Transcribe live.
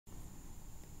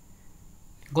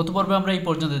গত পর্বে আমরা এই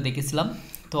পর্যন্ত দেখেছিলাম।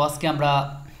 তো আজকে আমরা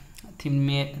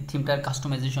থিমটার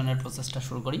কাস্টমাইজেশনের প্রসেসটা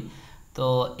শুরু করি। তো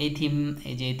এই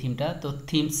যে এই থিমটা, তো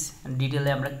থিমস ডিটেলে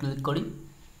আমরা ক্লিক করি।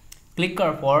 ক্লিক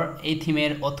করার পর এই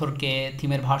থিমের অথরকে,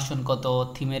 থিমের ভার্সন কত,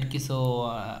 থিমের কিছু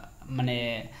মানে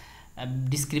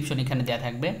ডিসক্রিপশন এখানে দেওয়া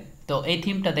থাকবে। তো এই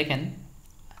থিমটা দেখেন,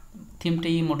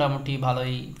 থিমটি মোটামুটি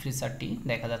ভালোই, ফিচারটি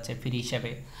দেখা যাচ্ছে ফ্রি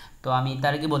হিসাবে। তো আমি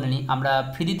তার আগে বলে নিই, আমরা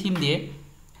ফ্রি থিম দিয়ে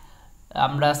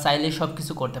আমরা চাইলে সব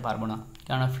কিছু করতে পারবো না,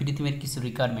 কারণ ফ্রি থিমের কিছু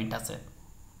রিকোয়ারমেন্ট আছে।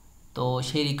 তো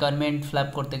সেই রিকোয়ারমেন্ট ফিল আপ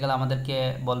করতে গেলে আমাদেরকে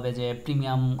বলবে যে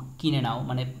প্রিমিয়াম কিনে নাও,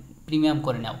 মানে প্রিমিয়াম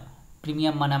করে নাও।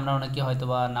 প্রিমিয়াম মানে আমরা অনেকে হয়তো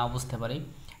বা নাও বুঝতে পারি,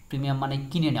 প্রিমিয়াম মানে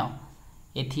কিনে নাও।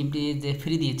 এই থিমটি যে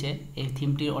ফ্রি দিয়েছে, এই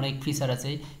থিমটির অনেক ফিচার আছে,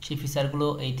 সেই ফিচারগুলো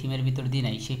এই থিমের ভিতর দিয়ে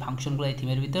নাই, সেই ফাংশনগুলো এই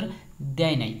থিমের ভিতর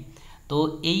দেয় নাই। তো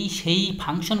সেই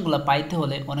ফাংশনগুলো পাইতে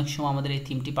হলে অনেক সময় আমাদের এই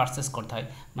থিমটি পারচেস করতে হয়,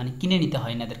 মানে কিনে নিতে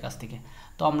হয় এনাদের কাছ থেকে।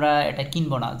 তো আমরা এটা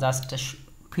কিনবো না, জাস্ট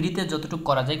ফ্রিতে যতটুকু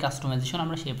করা যায় কাস্টমাইজেশন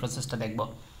আমরা সেই প্রসেসটা দেখব।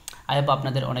 আই হোপ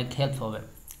আপনাদের অনেক হেল্প হবে।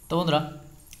 তো বন্ধুরা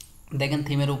দেখেন,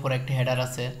 থিমের উপরে একটা হেডার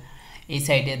আছে, এই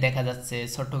সাইডে দেখা যাচ্ছে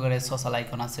ছোট্ট করে সোশ্যাল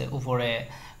আইকন আছে, উপরে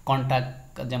কন্ট্যাক্ট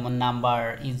যেমন নাম্বার,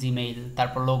 জিমেইল,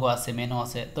 তারপর লোগো আছে, মেনু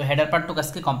আছে। তো হেডার পার্টটুকু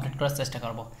আজকে কমপ্লিট করার চেষ্টা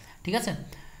করব, ঠিক আছে?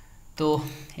 তো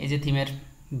এই যে থিমের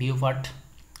ভিউ পার্ট,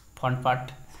 ফন্ট পার্ট।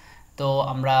 তো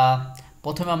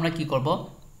প্রথমে আমরা কি করব,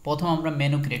 প্রথমে আমরা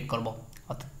মেনু ক্রিয়েট করব,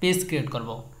 অর্থাৎ পেজ ক্রিয়েট করব।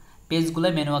 পেজগুলো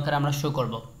মেনু আকারে আমরা শো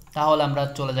করব। তাহলে আমরা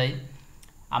চলে যাই,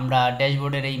 আমরা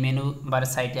ড্যাশবোর্ডের এই মেনু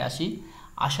বারের সাইটে আসি।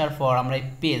 আসার পর আমরা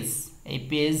এই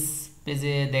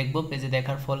পেজে দেখব। পেজে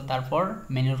দেখার ফল তারপর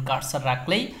মেনুর কার্সার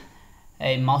রাখলেই,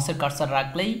 এই মাউসের কার্সার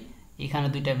রাখলেই এখানে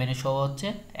দুইটা মেনু শো হচ্ছে,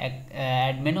 এক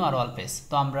অ্যাড মেনু আর অল পেজ।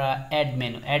 তো আমরা অ্যাড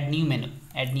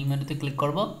নিউ মেনুতে ক্লিক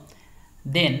করব।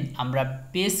 দেন আমরা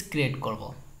পেজ ক্রিয়েট করব,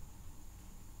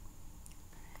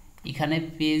 এখানে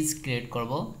পেজ ক্রিয়েট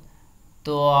করব।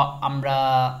 তো আমরা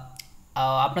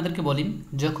আপনাদেরকে বলি,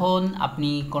 যখন আপনি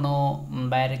কোনো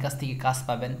বাইরের কাছ থেকে কাজ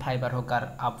পাবেন, ফাইবার হোক আর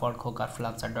আপওয়ার্ক হোক আর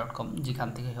freelancer.com, যেখান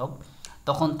থেকে হোক,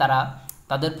 তখন তারা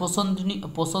তাদের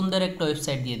পছন্দের একটা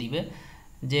ওয়েবসাইট দিয়ে দিবে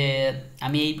যে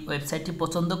আমি এই ওয়েবসাইটটি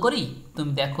পছন্দ করি,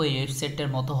 তুমি দেখো এই ওয়েবসাইটের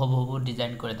মতো হুবহু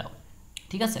ডিজাইন করে দাও,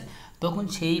 ঠিক আছে? তখন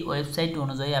সেই ওয়েবসাইট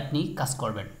অনুযায়ী আপনি কাজ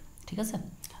করবেন, ঠিক আছে?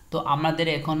 তো আমাদের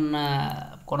এখন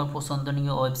কোনো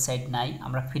পছন্দনীয় ওয়েবসাইট নাই,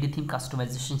 আমরা ফ্রি থিম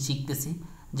কাস্টমাইজেশন শিখতেছি,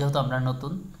 যেহেতু আমরা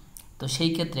নতুন। তো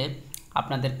সেই ক্ষেত্রে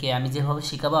আপনাদেরকে আমি যেভাবে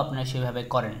শেখাবো আপনারা সেভাবে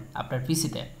করেন আপনার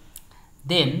পিসিতে।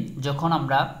 দেন যখন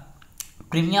আমরা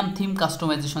প্রিমিয়াম থিম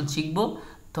কাস্টমাইজেশন শিখব,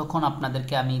 তখন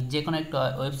আপনাদেরকে আমি যে কোনো একটা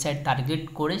ওয়েবসাইট টার্গেট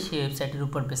করে সেই ওয়েবসাইটের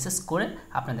উপর বেসিস করে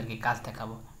আপনাদেরকে কাজ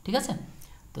দেখাবো, ঠিক আছে?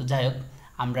 তো যাই হোক,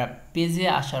 আমরা পেজে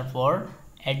আসার পর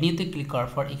অ্যাড নিউতে ক্লিক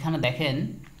করার পর এখানে দেখেন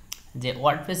যে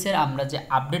ওয়ার্ডপ্রেসের আমরা যে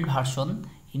আপডেট ভার্সন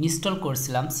ইনস্টল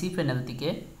করেছিলাম সি প্যানেল থেকে,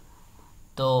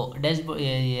 তো ড্যাশবোর্ড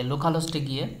লোকাল হোস্টে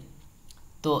গিয়ে,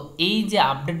 তো এই যে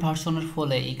আপডেট ভার্সনের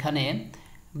ফলে এখানে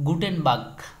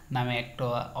গুটেনবার্গ নামে একটা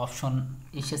অপশন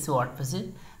এসেছে ওয়ার্ডপ্রেসে।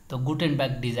 তো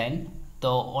গুটেনবার্গ ডিজাইন,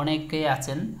 তো অনেকে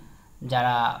আছেন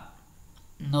যারা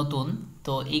নতুন,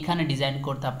 তো এইখানে ডিজাইন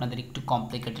করতে আপনাদের একটু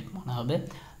কমপ্লিকেটেড মনে হবে।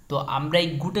 তো আমরা এই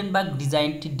গুটেনবার্গ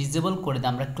ডিজাইনটি ডিসেবল করে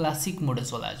দিয়ে আমরা ক্লাসিক মোডে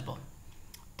চলে আসব।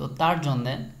 তো তার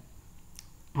জন্যে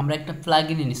আমরা একটা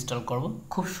প্লাগইন ইনস্টল করব,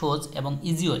 খুব সহজ এবং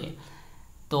ইজি ওয়ে।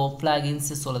 তো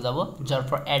প্লাগইনসে চলে যাব, যার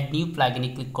পর অ্যাড নিউ প্লাগইনে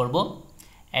ক্লিক করব।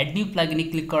 অ্যাড নিউ প্লাগইনে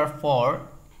ক্লিক করার পর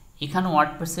এখানে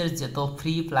ওয়ার্ডপ্রেসের যত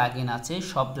ফ্রি প্লাগইন আছে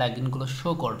সব প্লাগইনগুলো শো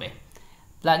করবে।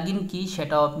 প্লাগইন কি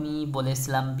সেটাও আমি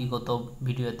বলেছিলাম বিগত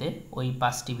ভিডিওতে, ওই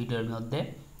 5টি ভিডিওর মধ্যে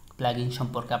প্লাগইন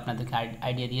সম্পর্কে আপনাদেরকে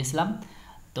আইডিয়া দিয়েছিলাম।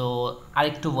 তো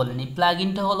আরেকটু বলে নিই,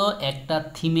 প্লাগইনটা হলো একটা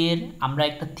থিমের, আমরা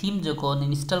একটা থিম যখন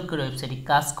ইনস্টল করে ওয়েবসাইটে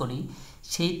কাজ করি,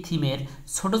 সেই থিমের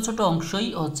ছোট ছোট অংশই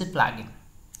হচ্ছে প্লাগইন,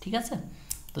 ঠিক আছে?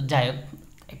 তো যাই হোক,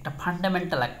 একটা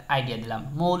ফান্ডামেন্টাল আইডিয়া দিলাম,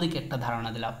 মৌলিক একটা ধারণা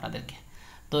দিলাম আপনাদেরকে।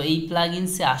 তো এই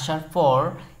প্লাগইনসে আসার পর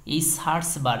এই সার্চ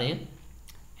বারে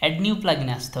অ্যাড নিউ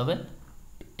প্লাগইনে আসতে হবে,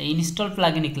 ইনস্টল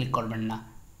প্লাগইনে ক্লিক করবেন না।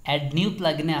 অ্যাড নিউ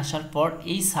প্লাগইনে আসার পর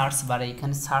এই সার্চ বারে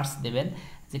এখানে সার্চ দেবেন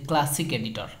যে ক্লাসিক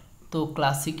এডিটর। তো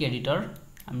ক্লাসিক এডিটর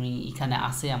আমি এখানে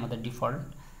আছে আমাদের ডিফল্ট।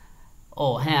 ও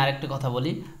হ্যাঁ, আরেকটা কথা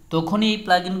বলি, তখনই এই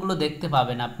প্লাগইনগুলো দেখতে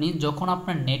পাবেন আপনি যখন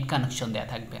আপনার নেট কানেকশন দেওয়া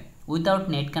থাকবে। উইদাউট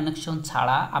নেট কানেকশন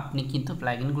ছাড়া আপনি কিন্তু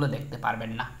প্লাগইনগুলো দেখতে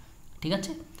পারবেন না, ঠিক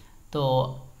আছে? তো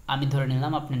আমি ধরে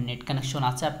নিলাম আপনার নেট কানেকশন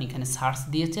আছে, আপনি এখানে সার্চ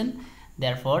দিয়েছেন,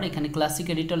 দেয়ারপর এখানে ক্লাসিক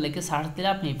এডিটর লিখে সার্চ দিলে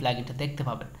আপনি এই প্লাগইনটা দেখতে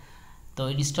পাবেন। তো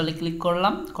ইনস্টলে ক্লিক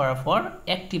করলাম, করার পর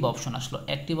অ্যাক্টিভ অপশন আসলো,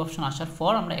 অ্যাক্টিভ অপশন আসার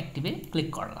পর আমরা অ্যাক্টিভে ক্লিক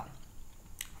করলাম।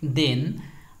 দেন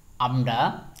আমরা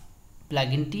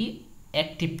প্লাগইনটি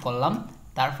অ্যাক্টিভ করলাম,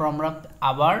 তারপর আমরা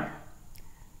আবার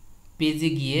পেজে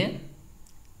গিয়ে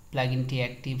প্লাগইনটি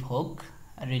অ্যাক্টিভ হোক,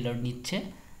 রিলোড নিচ্ছে।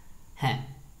 হ্যাঁ,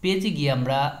 পেজে গিয়ে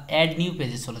আমরা অ্যাড নিউ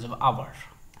পেজে চলে যাব।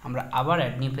 আমরা আবার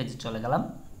অ্যাড নিউ পেজে চলে গেলাম।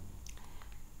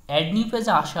 অ্যাড নিউ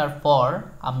পেজে আসার পর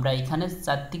আমরা এখানে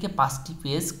 4 থেকে 5টি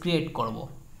পেজ ক্রিয়েট করব।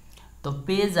 তো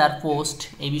পেজ আর পোস্ট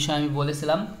এই বিষয়ে আমি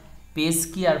বলেছিলাম পেজ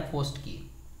কি আর পোস্ট কি।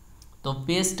 তো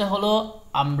পেজটা হলো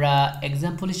আমরা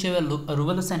এক্সাম্পল হিসেবে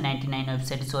রুবেল হোসেন 99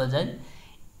 ওয়েবসাইটে চলে যাই।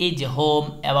 এই যে হোম,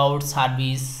 অ্যাবাউট,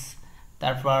 সার্ভিস,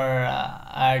 তারপর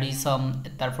রিসম,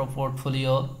 তারপর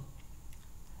পোর্টফোলিও,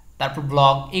 তারপর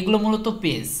ব্লগ, এগুলো মূলত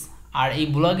পেজ। আর এই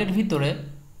ব্লগের ভিতরে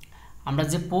আমরা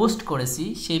যে পোস্ট করেছি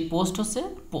সেই পোস্ট হচ্ছে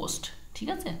পোস্ট, ঠিক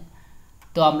আছে।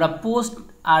 তো আমরা পোস্ট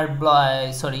আর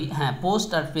পোস্ট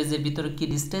আর পেজের ভিতরে কি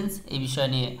ডিসটেন্স এই বিষয়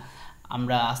নিয়ে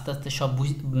আমরা আস্তে আস্তে সব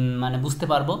বুঝতে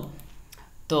পারবো।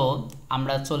 তো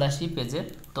আমরা চলে আসি পেজে।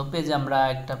 তো পেজে আমরা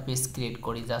একটা পেজ ক্রিয়েট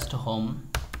করি, জাস্ট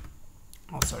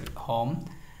হোম,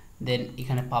 দেন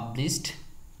এখানে পাবলিশড,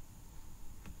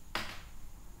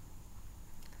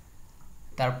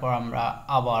 তারপর আমরা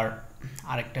আবার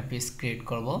আরেকটা পেজ ক্রিয়েট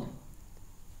করব।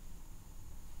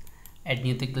 অ্যাড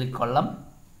নিউতে ক্লিক করলাম।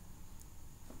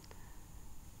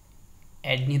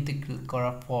 অ্যাড নিউতে ক্লিক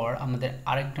করার পর আমাদের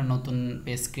আরেকটা নতুন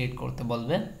পেজ ক্রিয়েট করতে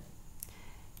বলবে।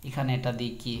 এখানে এটা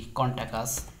দিই কি কন্ট্যাক্ট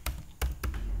আস,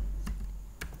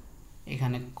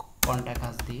 এখানে কন্ট্যাক্ট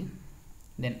আস দিই,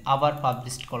 দেন আবার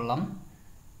পাবলিশ করলাম।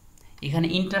 এখানে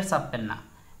ইন্টার সাবপেন না,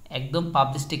 একদম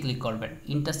পাবলিশে ক্লিক করবেন।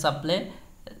 ইন্টার সাবলে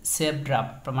সেভ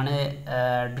ড্রাফট, মানে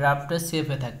ড্রাফটে সেভ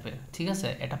হয়ে থাকবে, ঠিক আছে,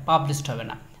 এটা পাবলিশড হবে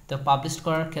না। তো পাবলিশ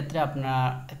করার ক্ষেত্রে আপনার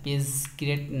পেজ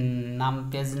ক্রিয়েট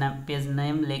পেজ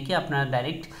নেম লিখে আপনার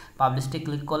ডাইরেক্ট পাবলিশে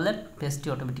ক্লিক করলে পেজটি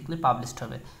অটোমেটিকলি পাবলিশড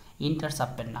হবে, ইন্টার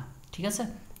সাবপেন না, ঠিক আছে।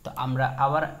 তো আমরা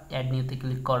আবার অ্যাড নিউতে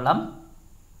ক্লিক করলাম।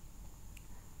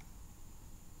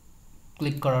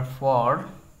 ক্লিক করার পর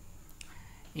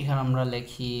এখানে আমরা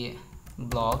লিখি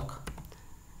ব্লগ,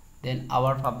 দেন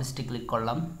আবার পাবলিশে ক্লিক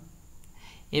করলাম।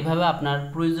 এভাবে আপনার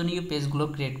প্রয়োজনীয় পেজগুলো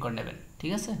ক্রিয়েট করে নেবেন,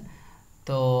 ঠিক আছে।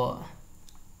 তো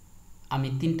আমি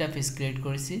 3টা পেজ ক্রিয়েট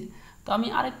করেছি। তো আমি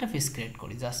আরেকটা পেজ ক্রিয়েট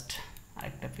করি, জাস্ট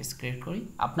আরেকটা পেজ ক্রিয়েট করি।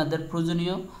 আপনাদের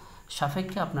প্রয়োজনীয়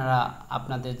সাপেক্ষে আপনারা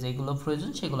আপনাদের যেগুলো প্রয়োজন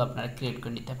সেগুলো আপনারা ক্রিয়েট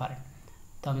করে নিতে পারেন।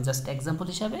 তো আমি জাস্ট এক্সাম্পল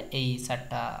হিসাবে এই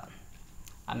 4টা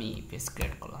আমি পেজ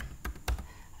ক্রিয়েট করলাম।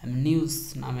 আমি নিউজ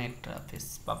নামে একটা পেজ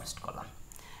পাবলিশ করলাম।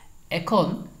 এখন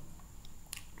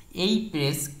এই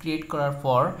পেজ ক্রিয়েট করার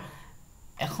পর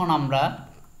এখন আমরা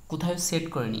কোথায় সেট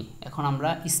করে নিই। এখন আমরা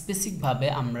স্পেসিফিকভাবে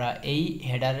আমরা এই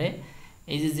হেডারে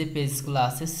এই যে পেজগুলো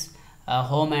আছে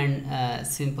হোম অ্যান্ড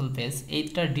সিম্পল পেজ,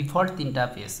 এইটার ডিফল্ট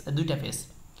 2টা পেজ,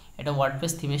 এটা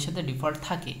ওয়ার্ডপ্রেস থিমের সাথে ডিফল্ট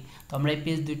থাকে। তো আমরা এই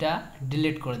পেজ 2টা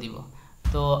ডিলিট করে দিব।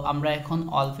 তো আমরা এখন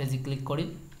অল পেজে ক্লিক করি।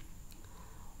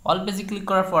 অল পেজে ক্লিক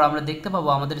করার পর আমরা দেখতে পাবো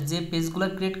আমাদের যে পেজগুলো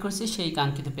ক্রিয়েট করেছি সেই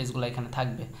কাঙ্ক্ষিত পেজগুলো এখানে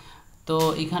থাকবে। তো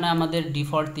এখানে আমাদের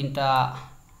ডিফল্ট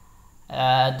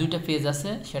 2টা পেজ আছে,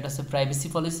 সেটা হচ্ছে প্রাইভেসি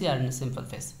পলিসি আর সিম্পল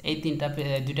পেজ। এই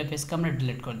 2টা পেজকে আমরা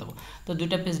ডিলিট করে দেবো। তো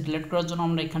 2টা পেজ ডিলিট করার জন্য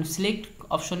আমরা এখানে সিলেক্ট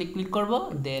অপশনে ক্লিক করব,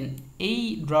 দেন এই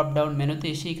ড্রপ ডাউন মেনুতে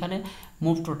এসে এখানে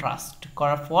মুভ টু ট্রাস্ট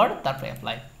করার পর তারপর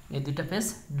অ্যাপ্লাই, এই 2টা পেজ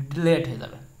ডিলিট হয়ে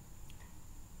যাবে।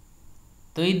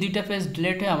 তো এই 2টা পেজ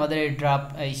ডিলিট হয়ে আমাদের এই ড্রাফট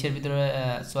ইসের ভিতরে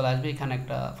চলে আসবে, এখানে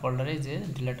একটা ফোল্ডারে যে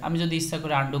ডিলিট। আমি যদি ইচ্ছা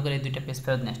করে আন্ডু করে এই 2টা পেজ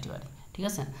ফেরত নিয়ে আসতে পারি, ঠিক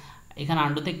আছে। এখানে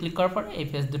আন্ডুতে ক্লিক করার পর এই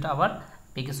পেজ 2টা আবার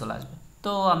পেকে চলে আসবে।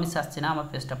 তো আমি চাচ্ছি না আমার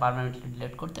পেজটা পার্মানেন্টলি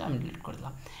ডিলিট করতে, আমি ডিলিট করে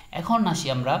দিলাম। এখন আসি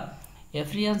আমরা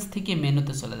এফ্রিয়ান্স থেকে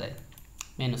মেনুতে চলে যাই।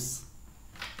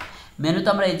 মেনুতে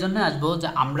আমরা এই জন্য আসবো যে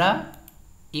আমরা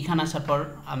এখানে আসার পর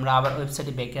আমরা আবার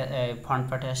ওয়েবসাইটে ব্যাকে ফ্রন্ট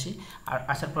পার্টে আসি, আর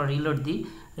আসার পর রিলোড দিই।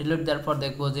 রিলোড দেওয়ার পর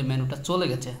দেখবো যে মেনুটা চলে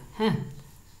গেছে। হ্যাঁ,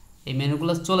 এই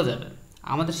মেনুগুলো চলে যাবে,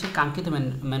 আমাদের সেই কাঙ্ক্ষিত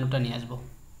মেনুটা নিয়ে আসবো।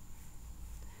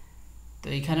 তো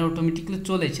এখানে অটোমেটিকলি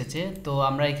চলে এসেছে। তো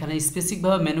আমরা এখানে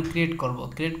স্পেসিফিকভাবে মেনু ক্রিয়েট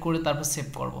করে তারপর সেভ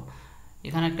করব।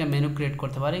 এখানে একটা মেনু ক্রিয়েট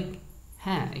করতে পারি।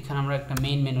 হ্যাঁ, এখানে আমরা একটা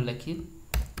মেইন মেনু লিখি,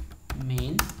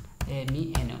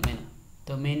 মেনু।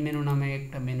 তো মেইন মেনু নামে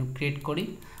একটা মেনু ক্রিয়েট করি।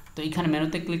 তো এখানে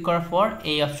মেনুতে ক্লিক করার পর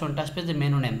এই অপশনটা আসবে যে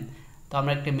মেনু নেম। তো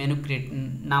আমরা একটা মেনু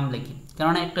নাম লিখি,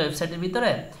 কেননা একটা ওয়েবসাইটের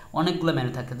ভিতরে অনেকগুলো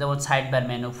মেনু থাকে, যেমন সাইড বার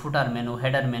মেনু, ফুটার menu,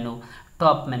 header menu,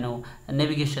 top menu,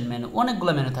 navigation menu,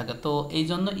 অনেকগুলো মেনু থাকে। তো এই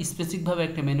জন্য স্পেসিফিকভাবে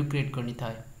একটা মেনু ক্রিয়েট করে নিতে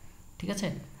হয়, ঠিক আছে।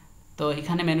 তো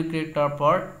এখানে মেনু ক্রিয়েট করার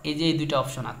পর এই যে এই 2টা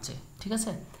অপশন আছে, ঠিক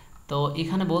আছে। তো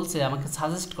এখানে বলছে, আমাকে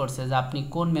সাজেস্ট করছে যে আপনি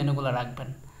কোন মেনুগুলো রাখবেন।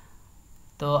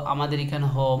 তো আমাদের এখানে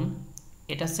হোম,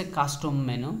 এটা হচ্ছে কাস্টম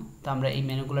মেনু। তো আমরা এই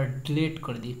মেনুগুলো ডিলিট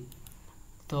করে দিই।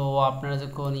 তো আপনারা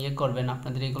যখন করবেন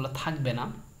আপনাদের এগুলো থাকবে না,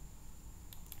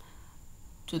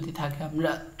 যদি থাকে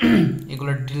আমরা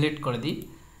এগুলো ডিলিট করে দিই,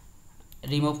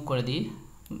 রিমুভ করে দিই,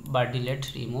 বা ডিলিট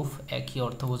রিমুভ একই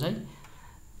অর্থ বোঝায়।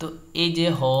 তো এই যে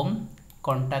হোম,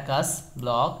 কন্টাক্ট আস,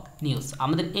 ব্লগ, নিউজ।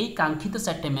 আমাদের এই কাঙ্ক্ষিত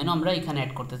 4টে মেনু আমরা এখানে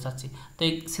অ্যাড করতে চাচ্ছি। তো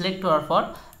এই সিলেক্ট করার পর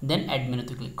দেন অ্যাড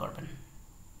মেনুতে ক্লিক করবেন।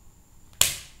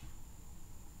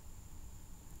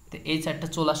 তো এই 4টা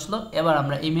চলে আসলো। এবার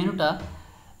আমরা এই মেনুটা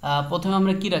প্রথমে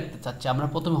আমরা কি রাখতে চাচ্ছি, আমরা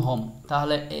প্রথমে হোম,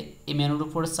 তাহলে এই মেনুর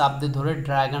উপরে চাপ দিয়ে ধরে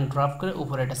ড্র্যাগ অ্যান্ড ড্রপ করে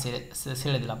উপরে এটা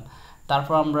ছেড়ে দিলাম।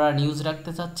 তারপর আমরা নিউজ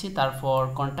রাখতে চাচ্ছি, তারপর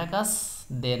কন্টাক্ট আস,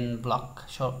 দেন ব্লগ,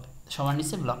 সবার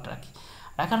নিচে ব্লগটা রাখি।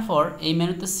 রাখার পর এই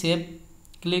মেনুতে সেভ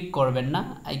ক্লিক করবেন না,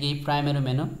 এই প্রাইমারি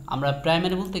মেনু। আমরা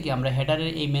প্রাইমারি বলতে কি, আমরা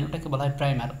হেডারের এই মেনুটাকে বলা হয়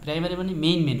প্রাইমারি মানে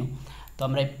মেইন মেনু। তো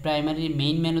আমরা এই প্রাইমারি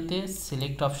মেইন মেনুতে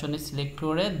সিলেক্ট অপশনে সিলেক্ট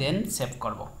করে দেন সেভ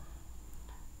করব।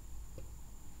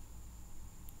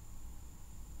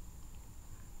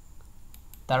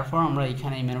 তারপর আমরা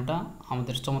এখানে এই মেনুটা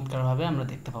আমাদের চমৎকারভাবে আমরা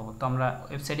দেখতে পাবো। তো আমরা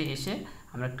ওয়েবসাইটে এসে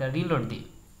আমরা একটা রিলোড দিই।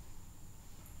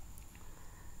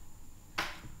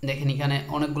 দেখেন এখানে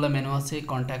অনেকগুলো মেনু আছে,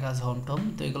 কন্টাক্ট আস, হোম টোম।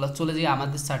 তো এগুলো চলে যেয়ে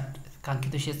আমাদের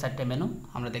কাঙ্ক্ষিত সেই 4টে মেনু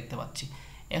আমরা দেখতে পাচ্ছি।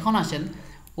 এখন আসেন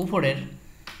উপরে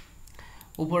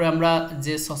আমরা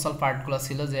যে সোশ্যাল পার্টগুলো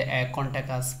ছিল, যে কন্টাক্ট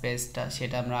আস পেজটা,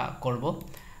 সেটা আমরা করব।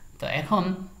 তো এখন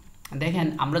দেখেন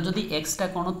আমরা যদি এক্সট্রা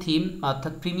কোনো থিম,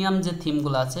 অর্থাৎ প্রিমিয়াম যে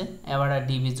থিমগুলো আছে, এবারে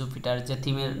ডিবি, জুপিটার, যে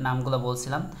থিমের নামগুলো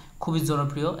বলছিলাম খুবই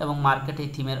জনপ্রিয় এবং মার্কেটে এই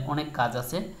থিমের অনেক কাজ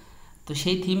আছে। তো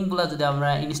সেই থিমগুলো যদি আমরা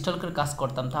ইনস্টল করে কাজ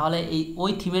করতাম, তাহলে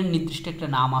ওই থিমের নির্দিষ্ট একটা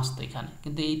নাম আসতো এখানে,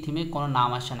 কিন্তু এই থিমে কোনো নাম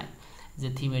আসে না, যে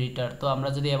থিম এডিটর। তো আমরা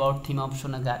যদি অ্যাবাউট থিম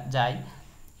অপশনে যাই,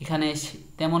 এখানে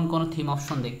তেমন কোনো থিম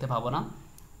অপশন দেখতে পাবো না,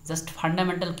 জাস্ট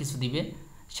ফান্ডামেন্টাল কিছু দিবে,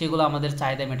 সেগুলো আমাদের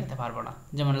চাহিদা মেটাতে পারবো না,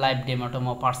 যেমন লাইভ ডেমো,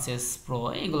 টোমো, পারচেস, প্রো,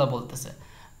 এইগুলো বলতেছে।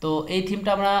 তো এই থিমটা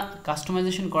আমরা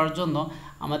কাস্টমাইজেশন করার জন্য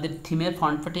আমাদের থিমের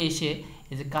ফন্ট পার্টে এসে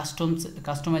এই যে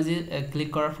কাস্টমাইজে ক্লিক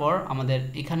করার পর আমাদের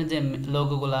এখানে যে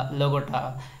লোগোটা,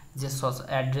 যে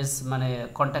অ্যাড্রেস মানে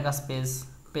কন্টাক্ট আস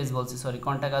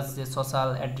কন্টাক্ট আস যে সোশ্যাল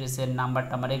অ্যাড্রেসের নাম্বার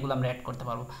এগুলো আমরা অ্যাড করতে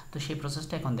পারবো। তো সেই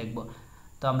প্রসেসটা এখন দেখব।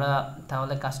 তো আমরা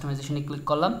তাহলে কাস্টমাইজেশনে ক্লিক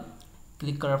করলাম,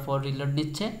 ক্লিক করার পর রিলোড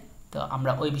নিচ্ছে। তো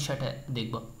আমরা ওই বিষয়টা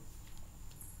দেখব।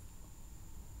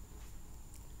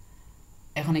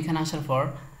 এখন এখানে আসার পর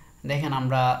দেখেন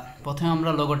প্রথমে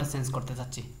আমরা লোগোটা চেঞ্জ করতে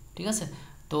চাচ্ছি, ঠিক আছে।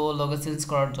 তো লোগো চেঞ্জ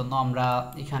করার জন্য আমরা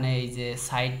এখানে এই যে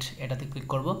সাইট, এটাতে ক্লিক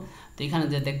করব। তো এখানে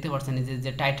যে দেখতে পাচ্ছেন এই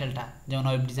যে টাইটেলটা, যেমন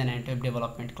web design and web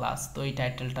development class, তো এই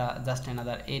টাইটেলটা জাস্ট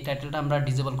অ্যানাদার, এই টাইটেলটা আমরা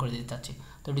ডিসেবল করে দিতে চাচ্ছি।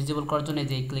 তো ডিসেবল করার জন্য এই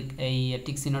যে এই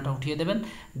টিক চিহ্নটা উঠিয়ে দেবেন।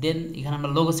 দেন এখানে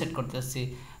আমরা লোগো সেট করতে চাচ্ছি,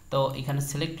 তো এখানে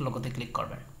সিলেক্ট লোগোতে ক্লিক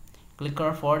করবেন। ক্লিক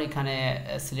করার পর এখানে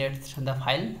সিলেক্ট দ্য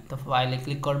ফাইল, তো ফাইলে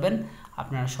ক্লিক করবেন।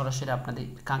 আপনারা সরাসরি আপনাদের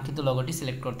কাঙ্ক্ষিত লোগোটি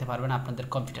সিলেক্ট করতে পারবেন আপনাদের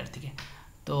কম্পিউটার থেকে।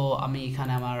 তো আমি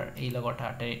এখানে আমার এই লোগোটা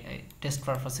টেস্ট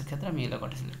পারপাসের ক্ষেত্রে আমি এই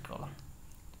লোগোটা সিলেক্ট করলাম।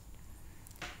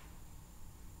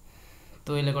 তো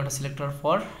এই লোগোটা সিলেক্ট করার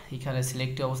পর এখানে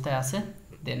সিলেক্টিভ অবস্থায় আছে,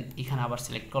 দেন এখানে আবার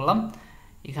সিলেক্ট করলাম।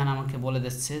 এখানে আমাকে বলে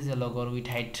দিচ্ছে যে লোগোর উইথ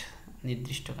হাইট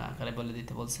নির্দিষ্ট আকারে বলে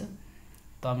দিতে বলছে।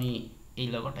 তো আমি এই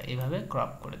লোগোটা এইভাবে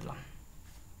ক্রপ করে দিলাম।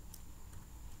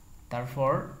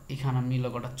 তারপর এখানে আমি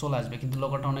লোগোটা চলে আসবে, কিন্তু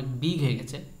লোগোটা অনেক বিগ হয়ে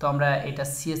গেছে। তো আমরা এটা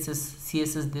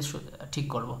সিএসএস দিয়ে ঠিক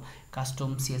করব,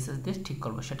 কাস্টম সিএসএস দিয়ে ঠিক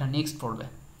করব, সেটা নেক্সট পড়বে।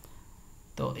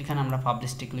 তো এখানে আমরা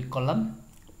পাবলিশটি ক্লিক করলাম।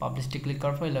 পাবলিশটি ক্লিক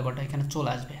করার পর এই লোগোটা এখানে চলে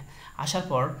আসবে। আসার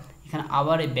পর এখানে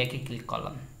আবার এই ব্যাকে ক্লিক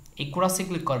করলাম। এই ক্রসে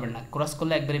ক্লিক করবেন না, ক্রস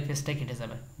করলে একবারে পেজটা কেটে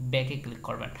যাবে। ব্যাকে ক্লিক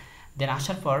করবেন। দেন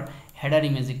আসার পর হেডার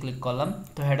ইমেজে ক্লিক করলাম।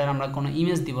 তো হেডার আমরা কোনো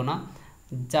ইমেজ দিব না,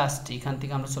 জাস্ট এখান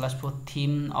থেকে আমরা চলে আসবো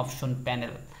থিম অপশন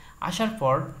প্যানেল। আসার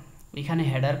পর এখানে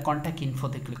হেডার কন্ট্যাক্ট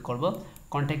ইনফোতে ক্লিক করব।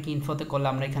 কন্ট্যাক্ট ইনফোতে করলে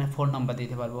আমরা এখানে ফোন নাম্বার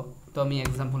দিতে পারবো। তো আমি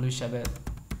এক্সাম্পল হিসাবে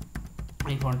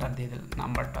এই ফোনটা দিয়ে দিলাম,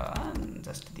 নাম্বারটা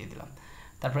জাস্ট দিয়ে দিলাম।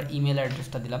 তারপর ইমেল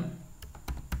অ্যাড্রেসটা দিলাম।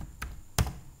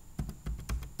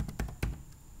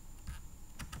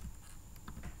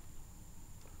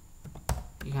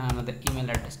 এখানে আমাদের ইমেল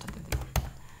অ্যাড্রেসটা দিয়ে দিলাম।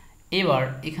 এবার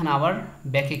এখানে আবার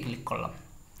ব্যাকে ক্লিক করলাম।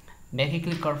 ব্যাকে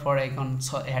ক্লিক করার পর এখন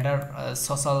হেডার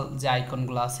সোশ্যাল যে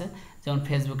আইকনগুলো আছে, যেমন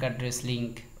ফেসবুক অ্যাড্রেস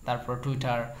লিঙ্ক, তারপর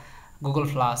টুইটার, গুগল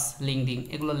প্লাস, লিঙ্কডিন,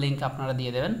 এগুলো লিঙ্ক আপনারা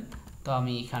দিয়ে দেবেন। তো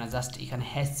আমি এখানে জাস্ট এখানে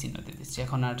হ্যাশ চিহ্ন দিয়ে দিচ্ছি,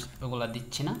 এখন আর ওগুলো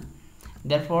দিচ্ছি না।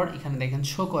 দেয়ারপর এখানে দেখেন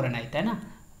শো করে নাই, তাই না?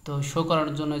 তো শো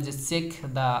করানোর জন্য যে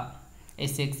এই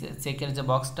চেকের যে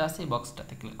বক্সটা আছে, এই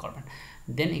বক্সটাতে ক্লিক করবেন।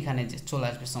 দেন এখানে যে চলে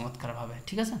আসবে চমৎকারভাবে,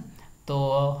 ঠিক আছে। তো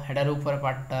হেডারের উপরে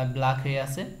পার্টটা ব্ল্যাক হয়ে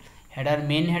আছে, হেডার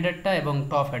মেইন হেডারটা এবং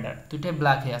টপ হেডার দুটোই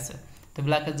ব্ল্যাক হয়ে আছে। তো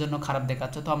ব্ল্যাকের জন্য খারাপ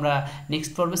দেখাচ্ছে। তো আমরা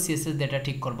নেক্সট পর্বে সিএসএস ডেটা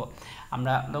ঠিক করব।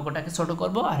 আমরা লোগোটাকে ছোটো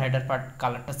করব আর হেডার পার্ট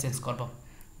কালারটা চেঞ্জ করব।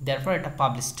 দেয়ারপর এটা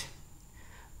পাবলিশড।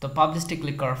 তো পাবলিশডে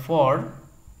ক্লিক করার পর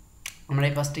আমরা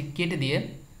এই পাশটি কেটে দিয়ে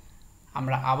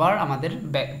আমরা আবার আমাদের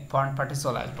ফ্রন্ট পার্টে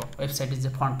চলে আসবো। ওয়েবসাইটের যে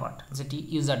ফ্রন্ট পার্ট যেটি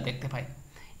ইউজার দেখতে পায়,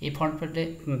 এই ফ্রন্ট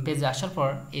পেজে আসার পর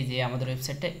এই যে আমাদের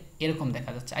ওয়েবসাইটটা এরকম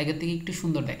দেখা যাচ্ছে, আগের থেকে একটু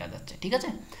সুন্দর দেখা যাচ্ছে। ঠিক আছে,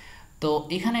 তো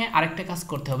এখানে আরেকটা কাজ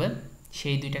করতে হবে,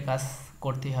 সেই দুইটা কাজ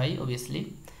করতে হয় অবভিয়াসলি।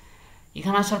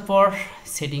 এখানে আসার পর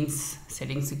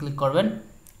সেটিংসে ক্লিক করবেন।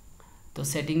 তো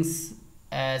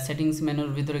সেটিংস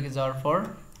মেনুর ভিতরে যাওয়ার পর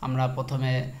আমরা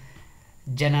প্রথমে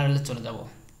জেনারেলে চলে যাব।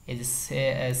 এই যে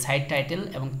সাইট টাইটেল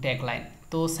এবং ট্যাগ লাইন।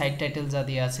 তো সাইট টাইটেল যা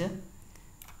দিয়ে আছে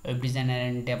ওয়েব ডিজাইনার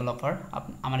অ্যান্ড ডেভেলপার,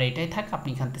 আমার এটাই থাক, আপনি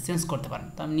এখান থেকে চেঞ্জ করতে পারেন।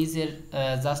 তো আমি নিজের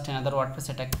জাস্ট অ্যানাদার ওয়ার্ডপ্রেস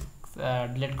এটা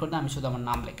ডিলিট করে দিই, আমি শুধু আমার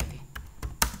নাম লিখে দিই।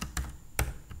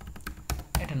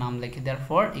 এটা নাম লিখে দেওয়ার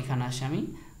পর এখানে আসে আমি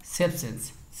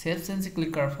সেভ চেঞ্জে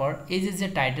ক্লিক করার পর এই যে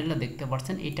টাইটেলটা দেখতে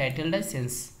পাচ্ছেন এই টাইটেলটাই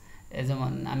চেঞ্জ,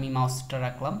 যেমন আমি মাউসটা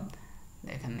রাখলাম,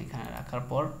 দেখেন এখানে রাখার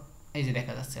পর এই যে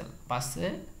দেখা যাচ্ছে পাশে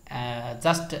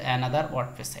জাস্ট অ্যানাদার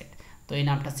ওয়ার্ডপ্রেস সাইট। তো এই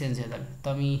নামটা চেঞ্জ হয়ে যাবে। তো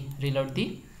আমি রিলোড দিই,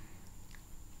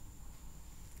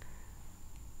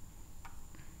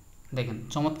 দেখেন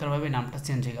চমৎকারভাবে নামটা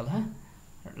চেঞ্জ হয়ে গেল। হ্যাঁ,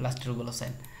 লাস্টেরগুলো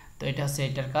সাইন। তো এটা হচ্ছে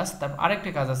এটার কাজ। তারপর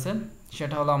আরেকটা কাজ আছে,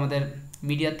 সেটা হলো আমাদের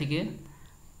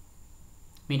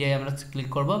মিডিয়ায় আমরা ক্লিক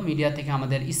করব। মিডিয়া থেকে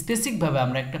আমাদের স্পেসিফিকভাবে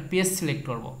আমরা একটা পেজ সিলেক্ট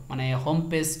করব, মানে হোম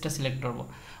পেজটা সিলেক্ট করব।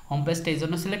 হোম পেজটা এই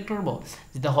জন্য সিলেক্ট করব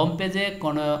যাতে হোম পেজে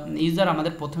কোনো ইউজার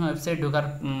আমাদের প্রথমে ওয়েবসাইট ঢোকার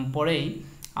পরেই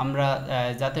আমরা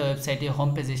যাতে ওয়েবসাইটে হোম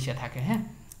পেজে এসে থাকে। হ্যাঁ,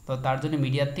 তো তার জন্য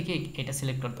মিডিয়ার থেকে এটা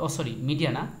সিলেক্ট করতে, সরি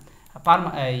মিডিয়া না,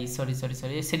 সরি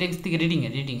সেটিংস থেকে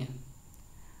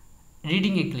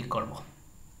রিডিংয়ে ক্লিক করব।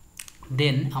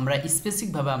 দেন আমরা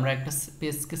স্পেসিফিকভাবে আমরা একটা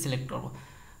পেজকে সিলেক্ট করব।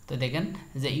 তো দেখেন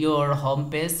যে ইওর হোম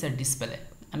পেজ ডিসপ্লে,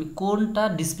 আমি কোনটা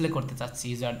ডিসপ্লে করতে চাচ্ছি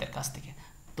ইউজারদের কাছ থেকে।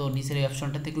 তো নিচের এই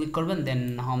অপশনটাতে ক্লিক করবেন, দেন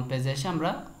হোম পেজে এসে আমরা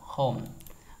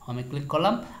হোমে ক্লিক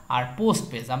করলাম। আর পোস্ট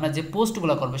পেজ, আমরা যে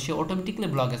পোস্টগুলো করবো সে অটোমেটিকলি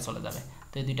ব্লগে চলে যাবে।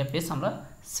 তো এই দুইটা পেজ আমরা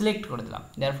সিলেক্ট করে দিলাম,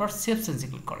 দেওয়ার পর সেভ চেঞ্জে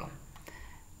ক্লিক করলাম।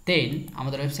 দেন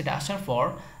আমাদের ওয়েবসাইটে আসার পর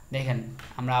দেখেন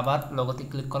আমরা আবার লোগোতে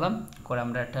ক্লিক করলাম, করে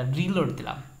আমরা একটা রিলোড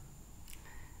দিলাম।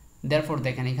 দেওয়ার পর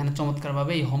দেখেন এখানে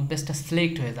চমৎকারভাবে এই হোম পেজটা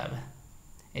সিলেক্ট হয়ে যাবে।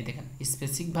 এই দেখেন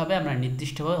স্পেসিফিকভাবে আমরা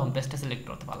নির্দিষ্টভাবে হোম পেজটা সিলেক্ট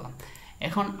করতে পারলাম।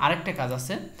 এখন আরেকটা কাজ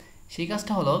আছে, সেই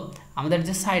কাজটা হলো আমাদের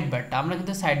যে সাইড বারটা, আমরা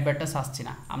কিন্তু সাইড বারটা চাচ্ছি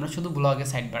না, আমরা শুধু ব্লগে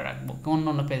সাইড বার রাখবো,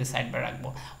 অন্য পেজে সাইড বার রাখবো।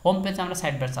 হোম পেজে আমরা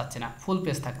সাইড বার চাচ্ছি না, ফুল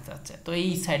পেজ থাকতে চাচ্ছে। তো এই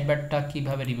সাইড বারটা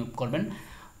কীভাবে রিমুভ করবেন?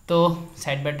 তো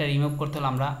সাইড বারটা রিমুভ করতে হলে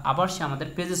আমরা আবার আমাদের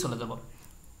পেজে চলে যাব।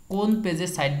 কোন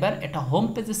পেজের সাইড বার? এটা হোম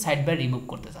পেজের সাইড বার রিমুভ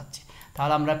করতে চাচ্ছি।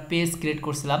 তাহলে আমরা পেজ ক্রিয়েট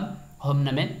করছিলাম হোম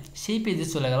নামে, সেই পেজে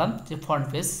চলে গেলাম যে ফ্রন্ট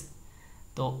পেজ।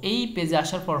 তো এই পেজে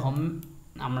আসার পর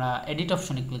আমরা এডিট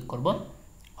অপশনে ক্লিক করব।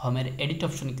 হোমের এডিট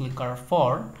অপশনে ক্লিক করার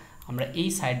পর আমরা এই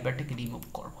সাইড বারটাকে রিমুভ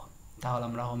করব। তাহলে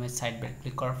আমরা হোমের সাইড বার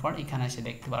ক্লিক করার পর এখানে এসে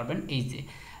দেখতে পারবেন এই যে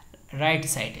রাইট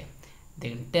সাইডে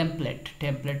দেখুন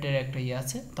টেমপ্লেটের একটা ইয়ে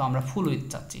আছে। তো আমরা ফুল উইথ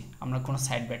চাচ্ছি, আমরা কোনো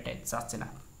সাইড বার টাইপ চাচ্ছি না।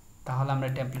 তাহলে আমরা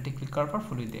টেমপ্লেটে ক্লিক করার পর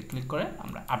ফুল উইথে ক্লিক করে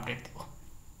আমরা আপডেট দেব।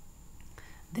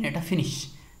 দেন এটা ফিনিশ,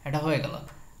 এটা হয়ে গেল।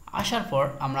 আসার পর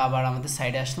আমরা আবার আমাদের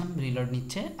সাইডে আসলাম, রিলোড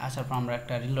নিচ্ছে। আসার পর আমরা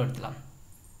একটা রিলোড দিলাম,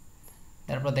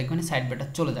 তারপর দেখবেন সাইড বারটা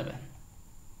চলে যাবে।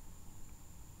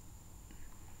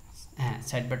 হ্যাঁ,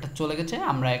 সাইড বারটা চলে গেছে।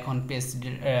 আমরা এখন পেজ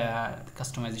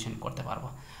কাস্টমাইজেশন করতে পারবো।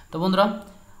 তো বন্ধুরা,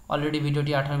 অলরেডি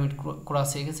ভিডিওটি 18 মিনিট ক্রস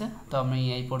হয়ে গেছে। তো আমি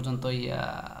এই পর্যন্তই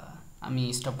আমি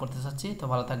স্টপ করতে চাচ্ছি। তো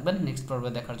ভালো থাকবেন, নেক্সট পর্বে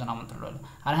দেখার জন্য আমন্ত্রণ রইল।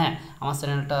 আর হ্যাঁ, আমার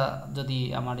চ্যানেলটা যদি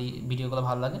আমার এই ভিডিওগুলো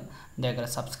ভালো লাগে দয়া করে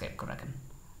সাবস্ক্রাইব করে রাখেন।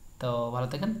 তো ভালো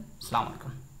থাকেন, আসসালামু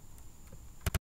আলাইকুম।